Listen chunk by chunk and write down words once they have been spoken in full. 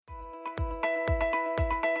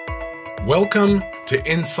Welcome to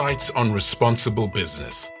Insights on Responsible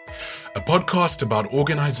Business, a podcast about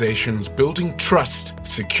organizations building trust,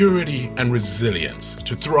 security, and resilience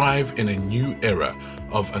to thrive in a new era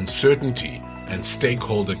of uncertainty and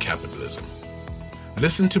stakeholder capitalism.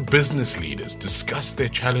 Listen to business leaders discuss their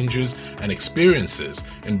challenges and experiences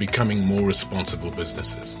in becoming more responsible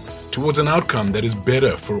businesses towards an outcome that is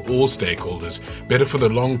better for all stakeholders, better for the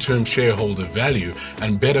long-term shareholder value,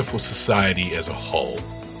 and better for society as a whole.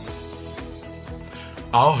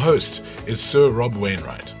 Our host is Sir Rob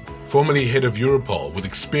Wainwright, formerly head of Europol with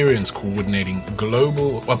experience coordinating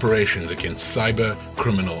global operations against cyber,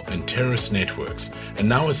 criminal, and terrorist networks, and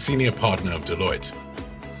now a senior partner of Deloitte.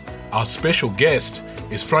 Our special guest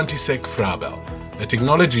is František Vrabel, a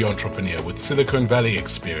technology entrepreneur with Silicon Valley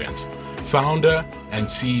experience, founder and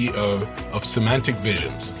CEO of Semantic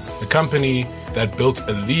Visions, a company that built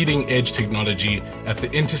a leading-edge technology at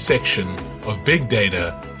the intersection of big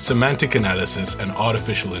data, semantic analysis, and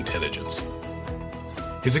artificial intelligence.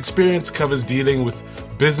 His experience covers dealing with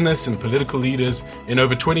business and political leaders in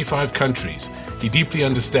over 25 countries. He deeply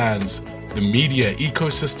understands the media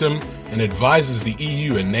ecosystem and advises the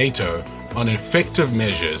EU and NATO on effective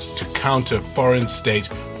measures to counter foreign state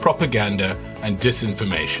propaganda and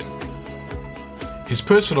disinformation. His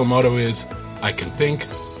personal motto is, I can think,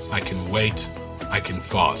 I can wait, I can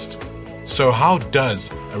fast. So how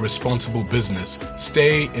does a responsible business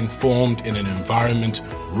stay informed in an environment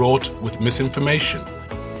wrought with misinformation?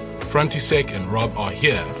 František and Rob are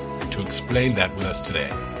here to explain that with us today.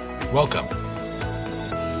 Welcome.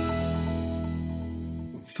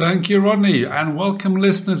 Thank you, Rodney, and welcome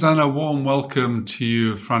listeners, and a warm welcome to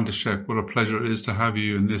you, František. What a pleasure it is to have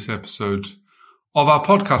you in this episode of our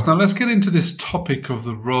podcast. Now let's get into this topic of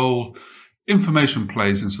the role information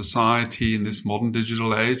plays in society in this modern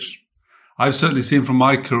digital age. I've certainly seen from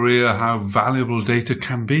my career how valuable data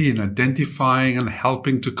can be in identifying and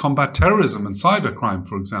helping to combat terrorism and cybercrime,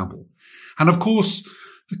 for example. And of course,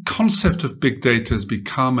 the concept of big data has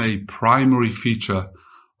become a primary feature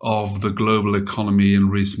of the global economy in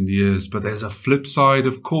recent years. But there's a flip side,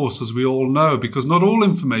 of course, as we all know, because not all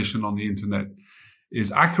information on the internet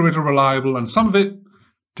is accurate or reliable, and some of it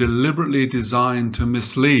deliberately designed to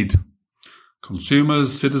mislead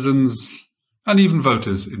consumers, citizens, and even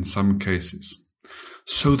voters in some cases.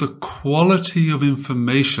 So the quality of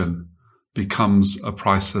information becomes a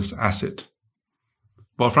priceless asset.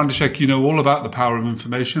 Well, František, you know all about the power of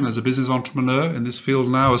information as a business entrepreneur in this field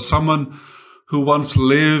now, as someone who once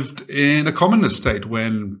lived in a communist state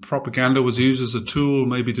when propaganda was used as a tool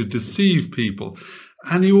maybe to deceive people.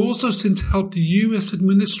 And you also since helped the US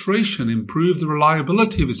administration improve the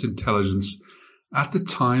reliability of its intelligence at the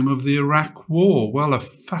time of the Iraq War. Well, a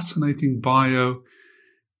fascinating bio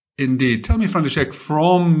indeed. Tell me, František,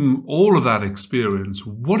 from all of that experience,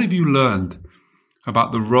 what have you learned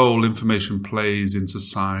about the role information plays in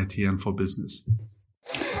society and for business?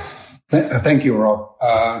 Thank you, Rob.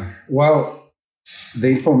 Well, the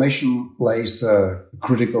information plays a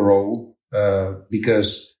critical role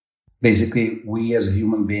because basically we as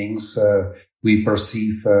human beings, we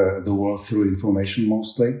perceive the world through information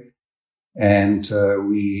mostly. And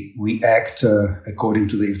we act according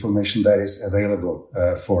to the information that is available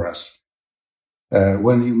for us.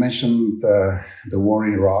 When you mentioned the war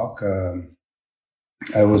in Iraq,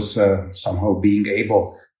 I was somehow being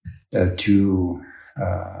able to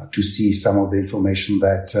see some of the information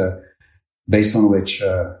that, based on which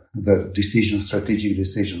the strategic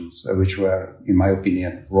decisions, which were, in my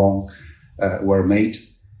opinion, wrong, were made.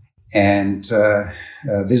 And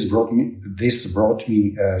this brought me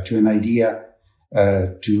to an idea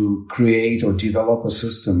to create or develop a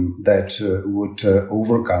system that would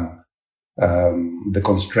overcome the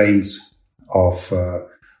constraints of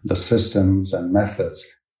the systems and methods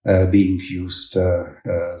being used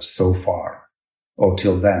so far or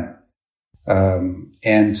till then.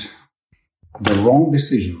 And the wrong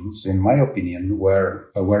decisions, in my opinion,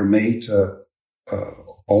 were made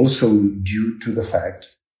also due to the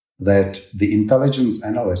fact that the intelligence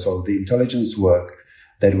analysis or the intelligence work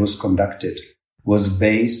that was conducted was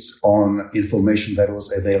based on information that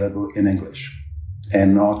was available in English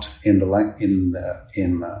and not in the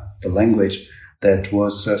language that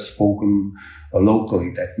was spoken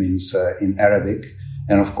locally. That means in Arabic,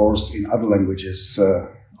 and of course in other languages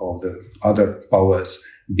of the other powers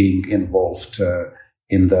being involved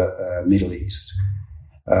in the Middle East.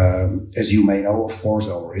 As you may know, of course,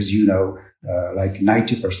 or as you know, like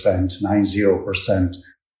 90%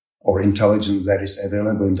 or intelligence that is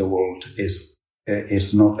available in the world is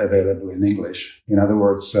not available in English. In other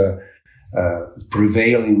words,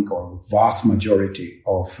 prevailing or vast majority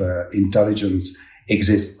of intelligence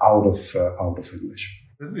exists out of English.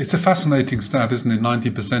 It's a fascinating stat, isn't it?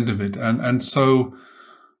 90% of it. And so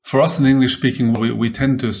for us in English speaking, we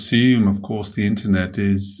tend to assume, of course, the internet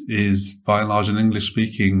is by and large an English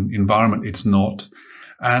speaking environment. It's not.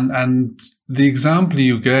 And the example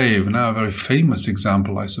you gave, now a very famous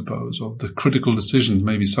example, I suppose, of the critical decisions,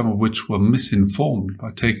 maybe some of which were misinformed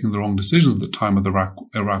by taking the wrong decisions at the time of the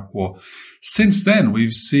Iraq War. Since then,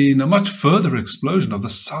 we've seen a much further explosion of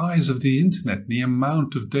the size of the internet, the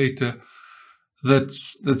amount of data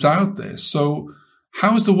that's out there. So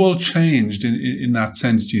how has the world changed in that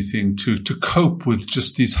sense, do you think, to cope with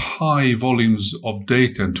just these high volumes of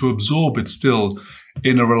data and to absorb it still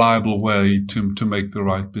in a reliable way to make the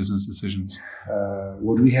right business decisions?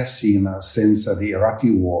 What we have seen since the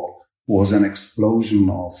Iraqi war was an explosion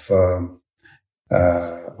of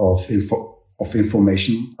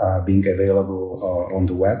information being available on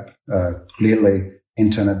the web. Clearly,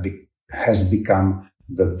 internet has become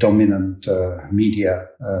the dominant media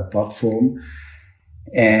platform,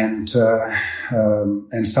 and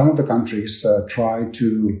some of the countries try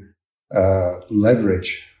to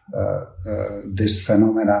leverage this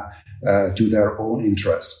phenomena to their own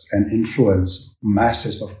interest and influence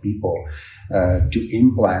masses of people to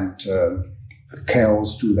implant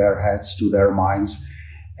chaos to their heads, to their minds,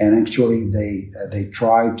 and actually they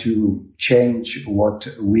try to change what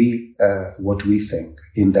we think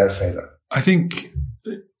in their favor. I think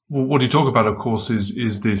what you talk about, of course,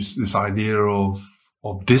 is this idea of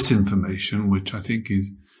disinformation, which I think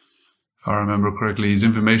is, if I remember correctly, is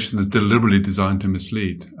information that's deliberately designed to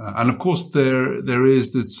mislead. And of course, there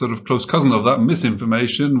is this sort of close cousin of that,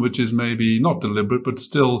 misinformation, which is maybe not deliberate, but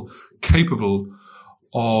still capable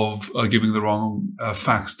of giving the wrong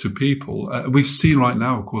facts to people. We've seen right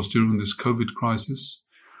now, of course, during this COVID crisis,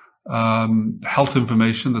 health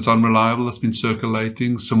information that's unreliable that's been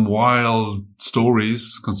circulating, some wild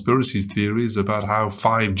stories, conspiracy theories about how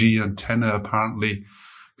 5G antenna apparently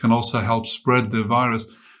can also help spread the virus.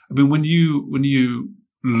 I mean, when you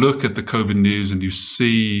look at the COVID news and you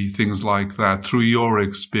see things like that through your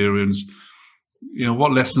experience, you know,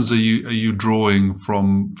 what lessons are you drawing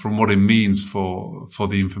from what it means for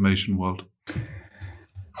the information world?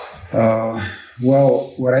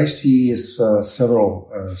 Well, what I see is several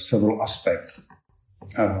aspects.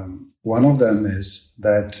 One of them is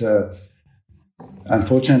that,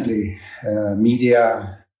 unfortunately,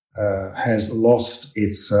 media has lost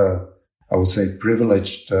its, I would say,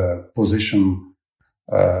 privileged position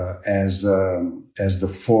as the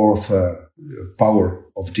fourth power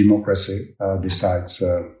of democracy, besides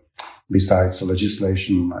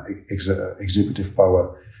legislation, executive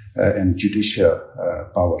power, and judicial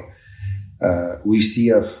power. We see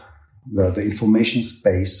the information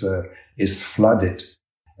space is flooded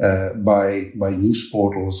by news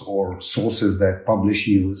portals or sources that publish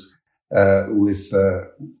news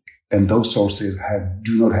and those sources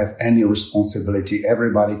do not have any responsibility.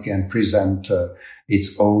 Everybody can present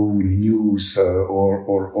its own news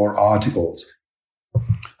or articles.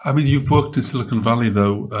 I mean, you've worked in Silicon Valley,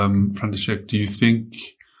 though, František. Do you think,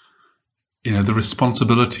 you know, the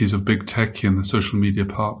responsibilities of big tech and the social media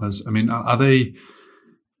partners, I mean,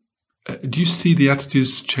 do you see the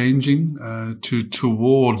attitudes changing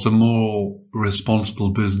towards a more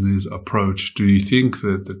responsible business approach? Do you think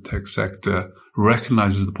that the tech sector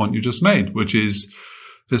recognizes the point you just made, which is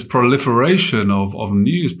this proliferation of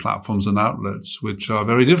news platforms and outlets, which are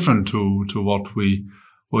very different to what we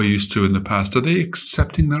were used to in the past? Are they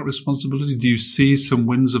accepting that responsibility? Do you see some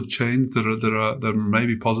winds of change that are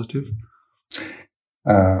maybe positive?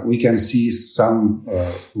 We can see some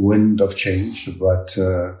wind of change, but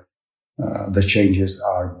the changes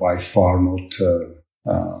are by far not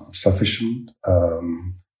sufficient.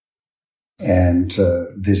 And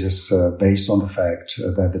this is based on the fact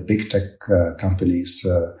that the big tech companies,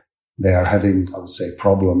 they are having, I would say,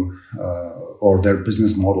 problem, or their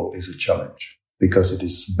business model is a challenge because it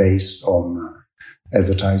is based on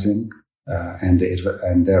advertising, and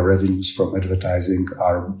their revenues from advertising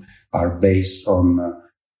are based on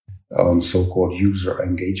so-called user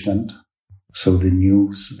engagement. So the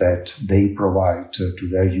news that they provide to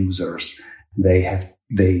their users,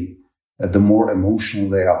 the more emotional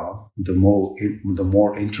they are, the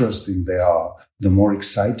more interesting they are, the more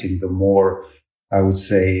exciting, the more, I would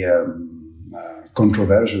say,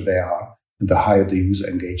 controversial they are, the higher the user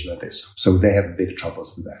engagement is. So they have big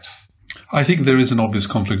troubles with that. I think there is an obvious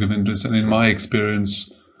conflict of interest, and in my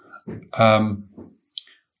experience,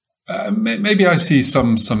 maybe I see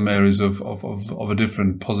some areas of a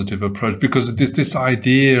different positive approach, because this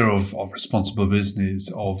idea of responsible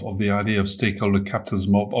business, of the idea of stakeholder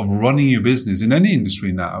capitalism, of running your business in any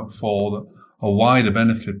industry now for wider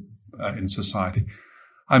benefit in society.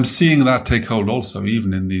 I'm seeing that take hold also,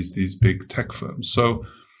 even in these big tech firms. So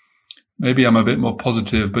maybe I'm a bit more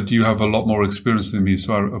positive, but you have a lot more experience than me.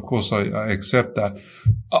 So of course I accept that.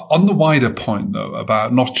 On the wider point though,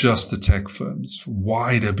 about not just the tech firms,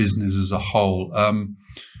 wider business as a whole,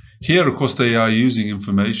 here, of course, they are using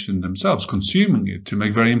information themselves, consuming it to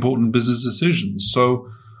make very important business decisions. So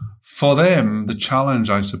for them, the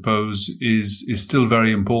challenge, I suppose, is still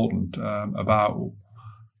very important, about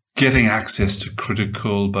getting access to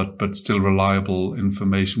critical but still reliable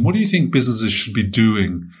information. What do you think businesses should be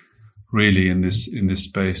doing really in this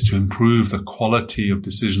space to improve the quality of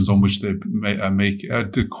decisions on which they make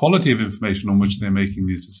the quality of information on which they're making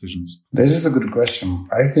these decisions? This is a good question.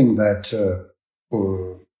 I think that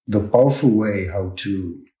the powerful way how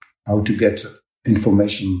to get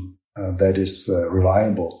information that is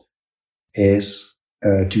reliable is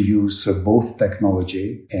to use both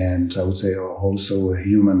technology and I would say also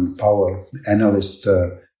human power, analyst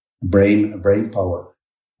brain power,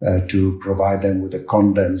 to provide them with a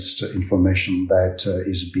condensed information that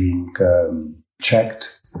is being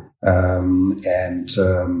checked and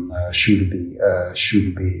should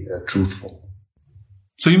be truthful.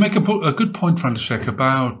 So you make a good point, František,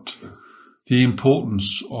 about the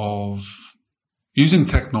importance of using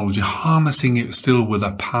technology, harnessing it still with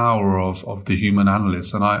the power of the human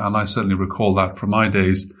analyst. And I certainly recall that from my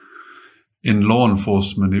days in law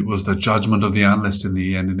enforcement. It was the judgment of the analyst in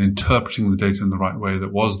the end and interpreting the data in the right way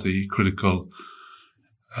that was the critical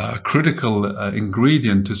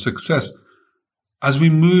ingredient to success. As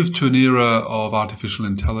we move to an era of artificial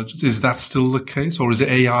intelligence, is that still the case? Or is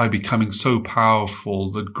AI becoming so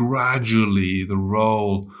powerful that gradually the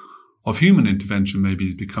role of human intervention maybe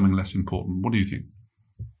is becoming less important? What do you think?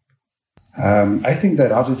 I think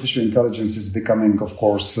that artificial intelligence is becoming, of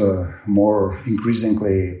course, more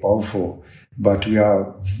increasingly powerful, but we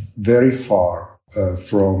are very far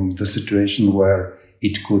from the situation where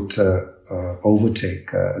it could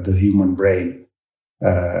overtake the human brain,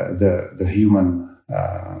 the human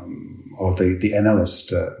or the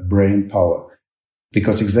analyst brain power,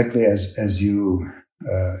 because exactly as you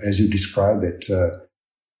describe it,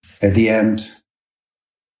 at the end,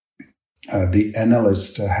 the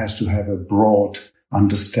analyst has to have a broad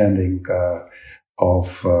understanding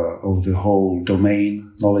of the whole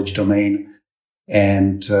domain, knowledge domain,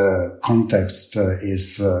 and context and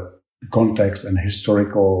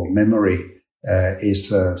historical memory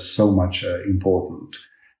is so much important.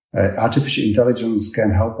 Artificial intelligence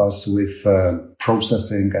can help us with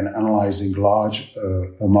processing and analyzing large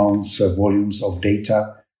volumes of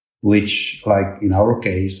data, which, like in our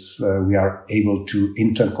case, we are able to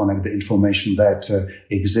interconnect the information that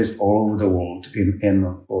exists all over the world in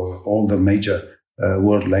all the major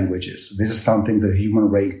world languages. This is something the human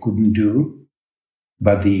brain couldn't do,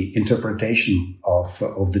 but the interpretation of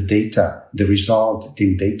the data, the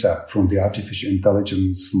resulting data from the artificial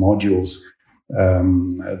intelligence modules,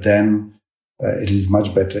 then it is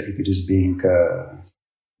much better if it is being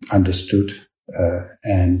understood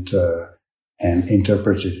and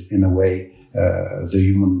interpreted in a way the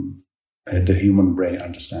human brain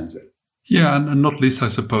understands it. Yeah, and not least, I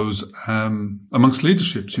suppose, amongst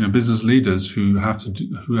leaderships, business leaders who have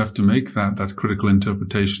to make that critical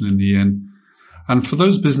interpretation in the end. And for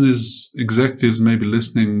those business executives maybe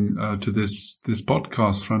listening to this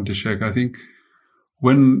podcast, František, I think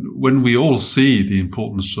when we all see the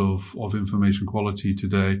importance of information quality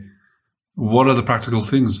today, what are the practical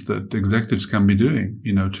things that executives can be doing,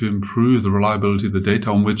 to improve the reliability of the data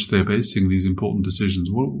on which they're basing these important decisions?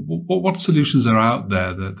 What solutions are out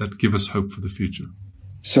there that give us hope for the future?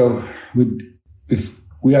 So if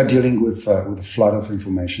we are dealing with a flood of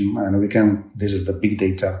information, and this is the big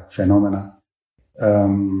data phenomena,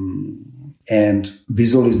 and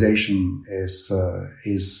visualization is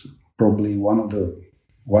probably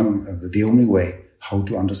the only way how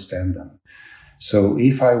to understand them. So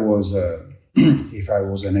if I was an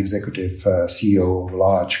executive CEO of a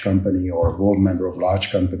large company or a board member of a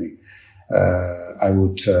large company, I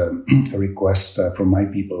would request from my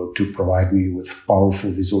people to provide me with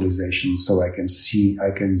powerful visualizations so I can see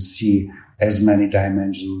as many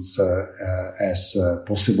dimensions as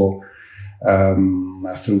possible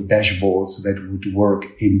through dashboards that would work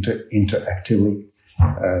interactively,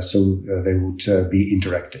 so they would be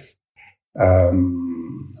interactive.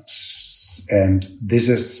 And this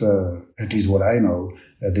is, at least what I know,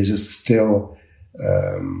 this is still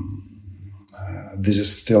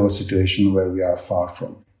a situation where we are far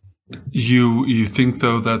from. You think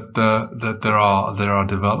though that there are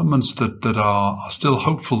developments that are still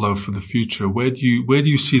hopeful though for the future? Where do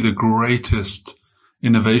you see the greatest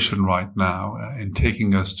innovation right now in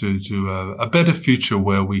taking us to a better future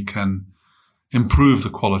where we can improve the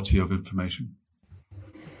quality of information?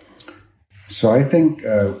 So I think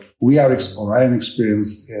I am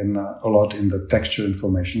experienced in a lot in the textual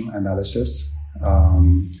information analysis.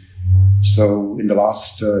 So in the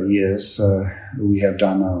last years, we have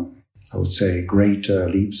done, I would say, great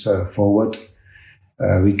leaps forward.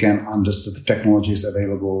 We can understand the technologies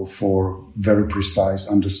available for very precise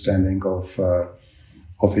understanding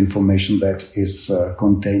of information that is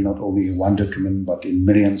contained not only in one document, but in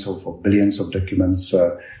millions or billions of documents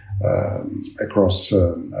across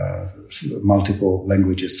multiple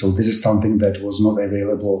languages. So this is something that was not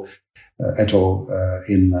available at all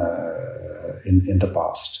in the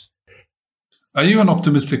past. Are you an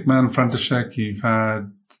optimistic man, František? You've had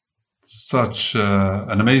such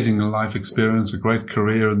an amazing life experience, a great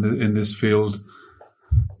career in this field.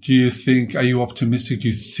 Are you optimistic? Do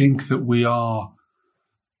you think that we are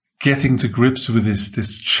getting to grips with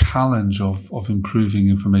this challenge of improving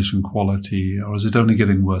information quality, or is it only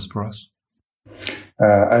getting worse for us?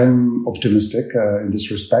 I'm optimistic in this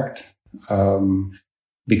respect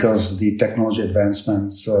because the technology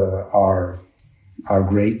advancements are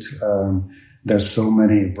great. There's so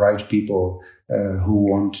many bright people who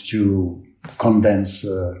want to condense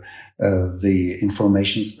the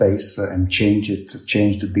information space and change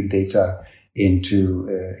the big data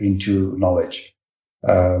into knowledge.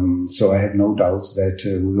 So I have no doubts that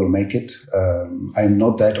we will make it. I'm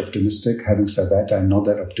not that optimistic. Having said that, I'm not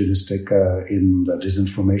that optimistic in the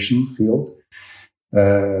disinformation field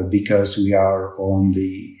because we are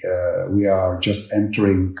just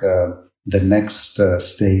entering the next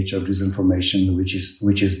stage of disinformation,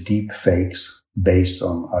 which is deep fakes based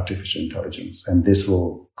on artificial intelligence, and this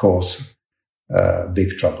will cause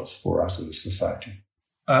big troubles for us as a society.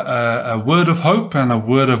 A word of hope and a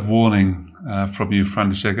word of warning from you,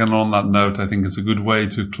 František. And on that note, I think it's a good way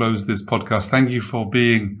to close this podcast. Thank you for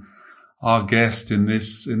being our guest in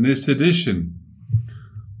this edition.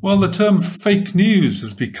 Well, the term fake news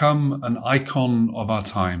has become an icon of our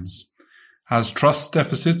times. As trust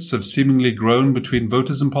deficits have seemingly grown between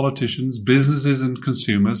voters and politicians, businesses and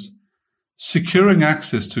consumers, securing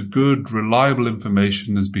access to good, reliable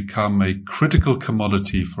information has become a critical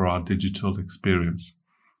commodity for our digital experience.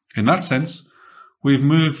 In that sense, we've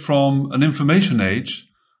moved from an information age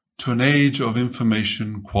to an age of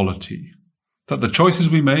information quality. That the choices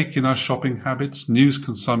we make in our shopping habits, news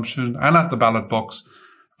consumption, and at the ballot box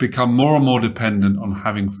become more and more dependent on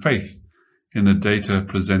having faith in the data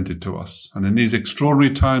presented to us. And in these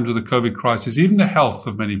extraordinary times of the COVID crisis, even the health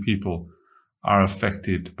of many people are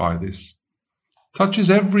affected by this. Touches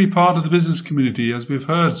every part of the business community, as we've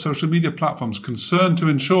heard, social media platforms concerned to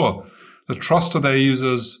ensure the trust of their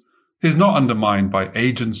users is not undermined by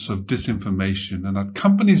agents of disinformation, and that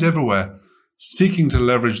companies everywhere seeking to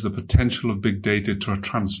leverage the potential of big data to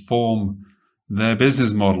transform their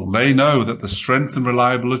business model. They know that the strength and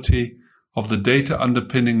reliability of the data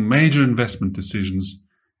underpinning major investment decisions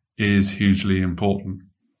is hugely important.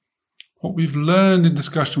 What we've learned in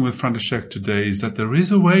discussion with František today is that there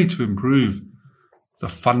is a way to improve the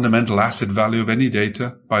fundamental asset value of any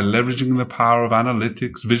data by leveraging the power of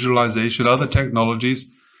analytics, visualization, other technologies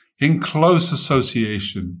in close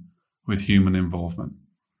association with human involvement,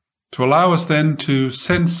 to allow us then to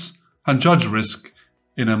sense and judge risk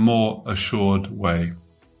in a more assured way.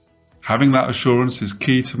 Having that assurance is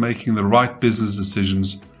key to making the right business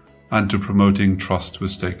decisions and to promoting trust with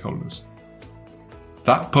stakeholders.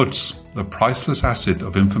 That puts the priceless asset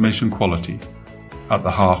of information quality at the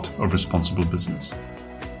heart of responsible business.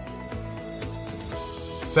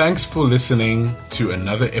 Thanks for listening to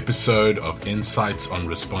another episode of Insights on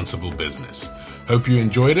Responsible Business. Hope you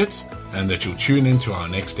enjoyed it and that you'll tune in to our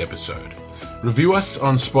next episode. Review us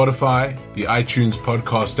on Spotify, the iTunes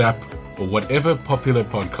podcast app, or whatever popular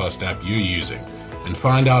podcast app you're using, and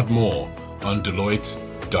find out more on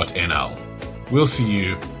Deloitte.nl. We'll see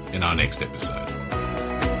you in our next episode.